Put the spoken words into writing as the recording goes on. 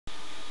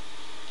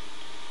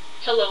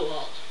Hello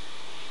all.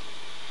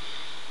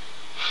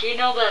 You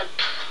know that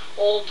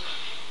old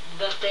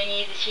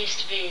TheThingy that used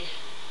to be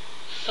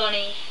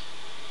funny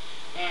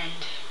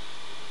and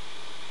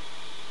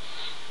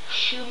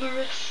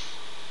humorous?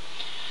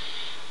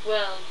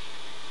 Well,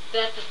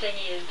 that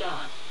TheThingy is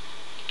gone.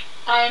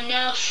 I am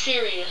now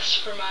serious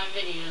for my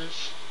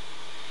videos,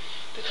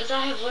 because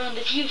I have learned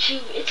that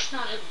YouTube, it's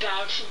not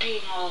about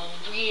being all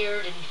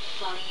weird and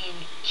funny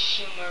and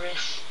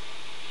humorous.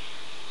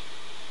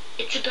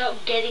 It's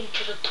about getting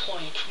to the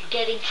point and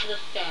getting to the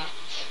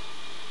facts.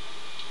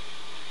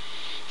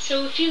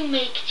 So if you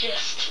make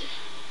just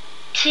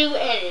 2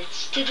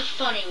 edits to the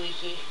Funny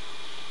Wiki,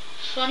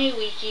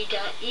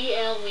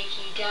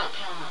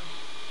 funnywiki.elwiki.com,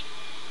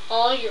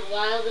 all your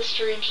wildest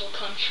dreams will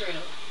come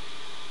true.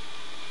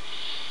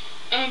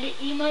 And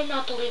you might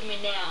not believe me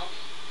now,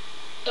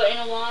 but in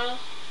a while,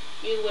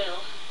 you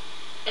will.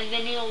 And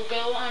then you'll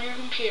go on your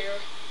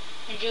computer,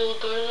 and you'll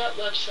go to that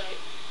website.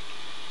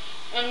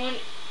 And when...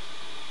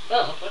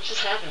 Oh, what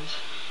just happened?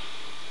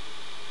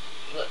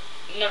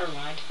 Never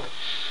mind.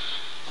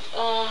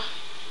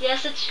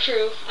 Yes, it's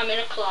true. I'm in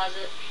a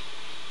closet.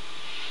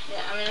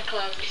 Yeah, I'm in a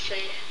closet.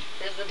 See,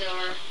 there's the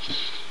door.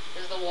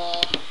 There's the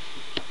wall.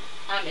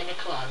 I'm in a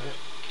closet.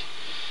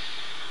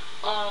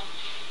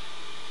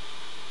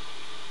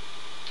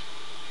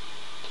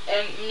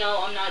 And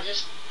no, I'm not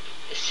just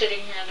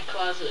sitting here in the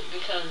closet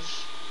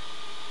because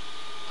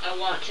I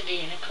want to be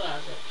in a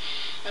closet.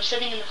 I'm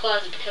sitting in the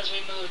closet because we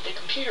moved the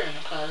computer in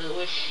the closet,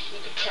 which you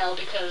could tell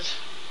because...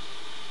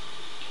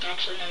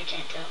 Actually, no, you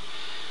can't tell.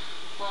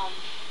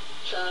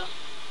 So,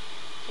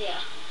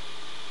 yeah.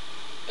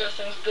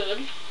 Everything's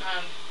good.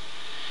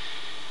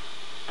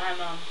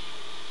 I'm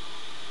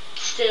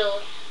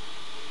still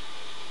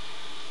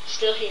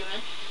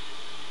human.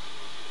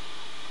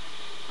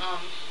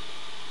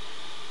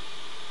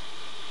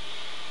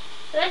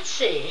 Let's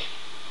see.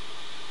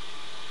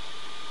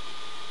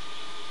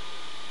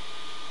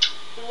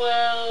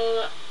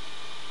 Well,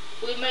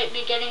 we might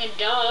be getting a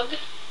dog.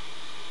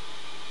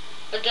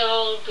 A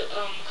dog,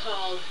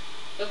 called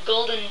a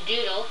golden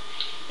doodle.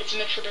 It's a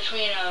mixture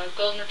between a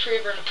golden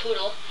retriever and a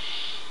poodle.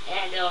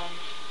 And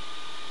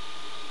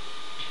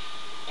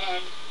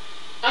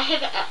I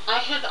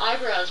have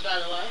eyebrows, by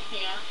the way,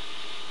 yeah.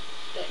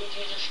 That you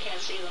just can't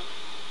see them.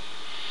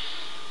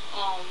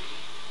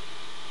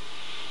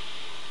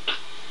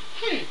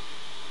 Hen.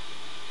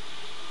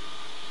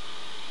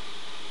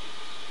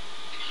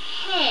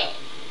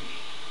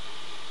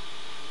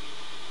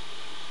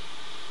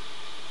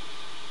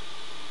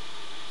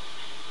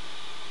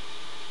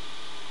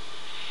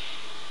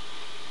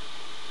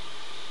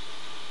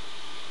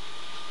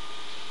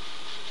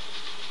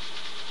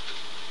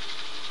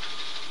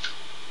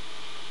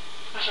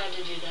 I had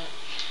to do that.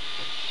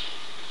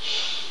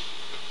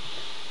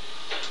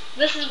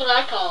 This is what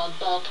I call a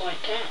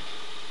ballpoint pen.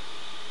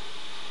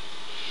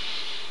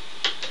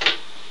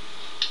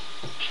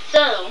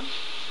 So,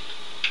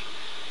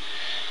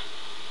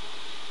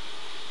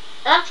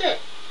 that's it.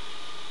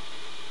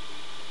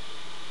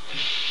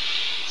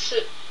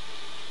 So,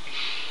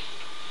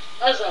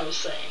 as I was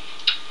saying,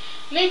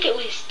 make at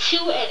least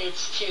 2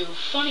 edits to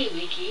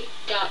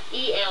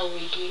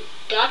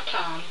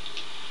funnywiki.elwiki.com,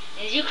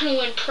 and you can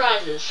win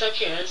prizes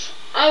such as,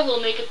 I will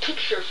make a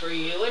picture for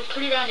you and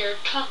put it on your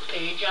talk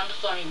page on the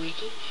Funny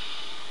Wiki.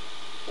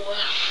 Well,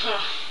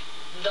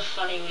 the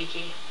Funny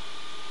Wiki.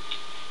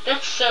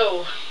 That's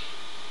so...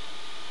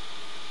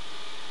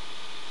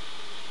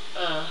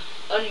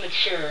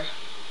 unmature.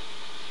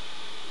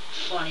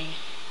 Funny.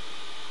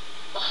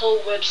 A whole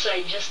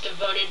website just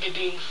devoted to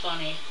being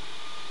funny.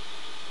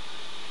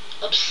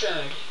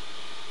 Absurd.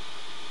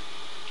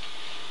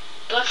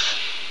 But,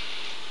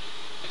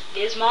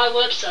 it is my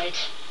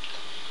website.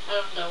 I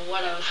don't know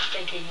what I was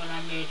thinking when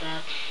I made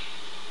that.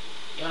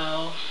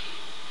 Oh,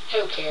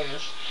 who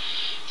cares?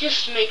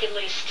 Just make at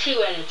least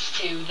 2 edits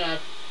to that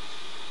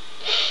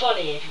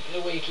Funny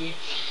Wiki.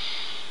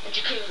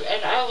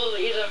 And I will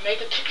either make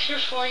a picture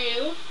for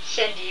you,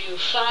 send you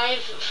 5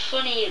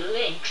 funny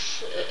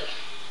links.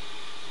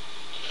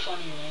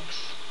 Funny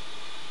links.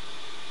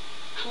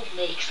 Who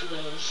makes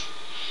those?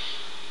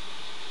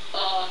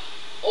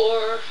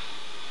 Or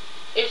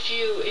if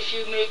you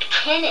make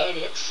 10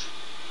 edits,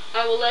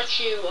 I will let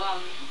you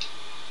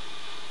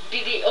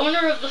be the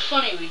owner of the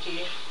Funny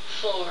Wiki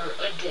for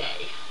a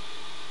day.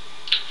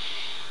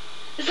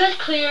 Is that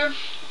clear?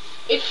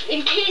 If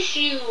in case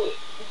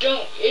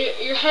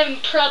you're having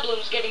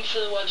problems getting to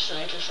the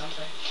website or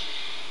something,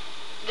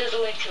 there's a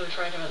link to it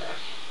right over there.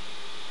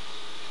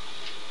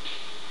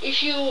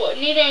 If you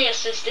need any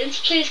assistance,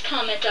 please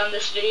comment on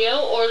this video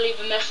or leave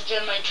a message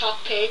on my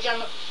talk page on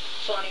the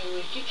Funny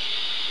Wiki,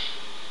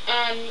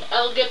 and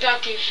I'll get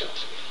back to you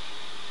shortly.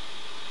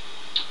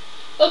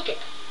 Okay,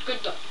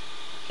 goodbye.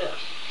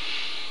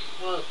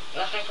 Well,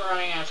 I think we're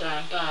running out of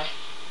time. Bye.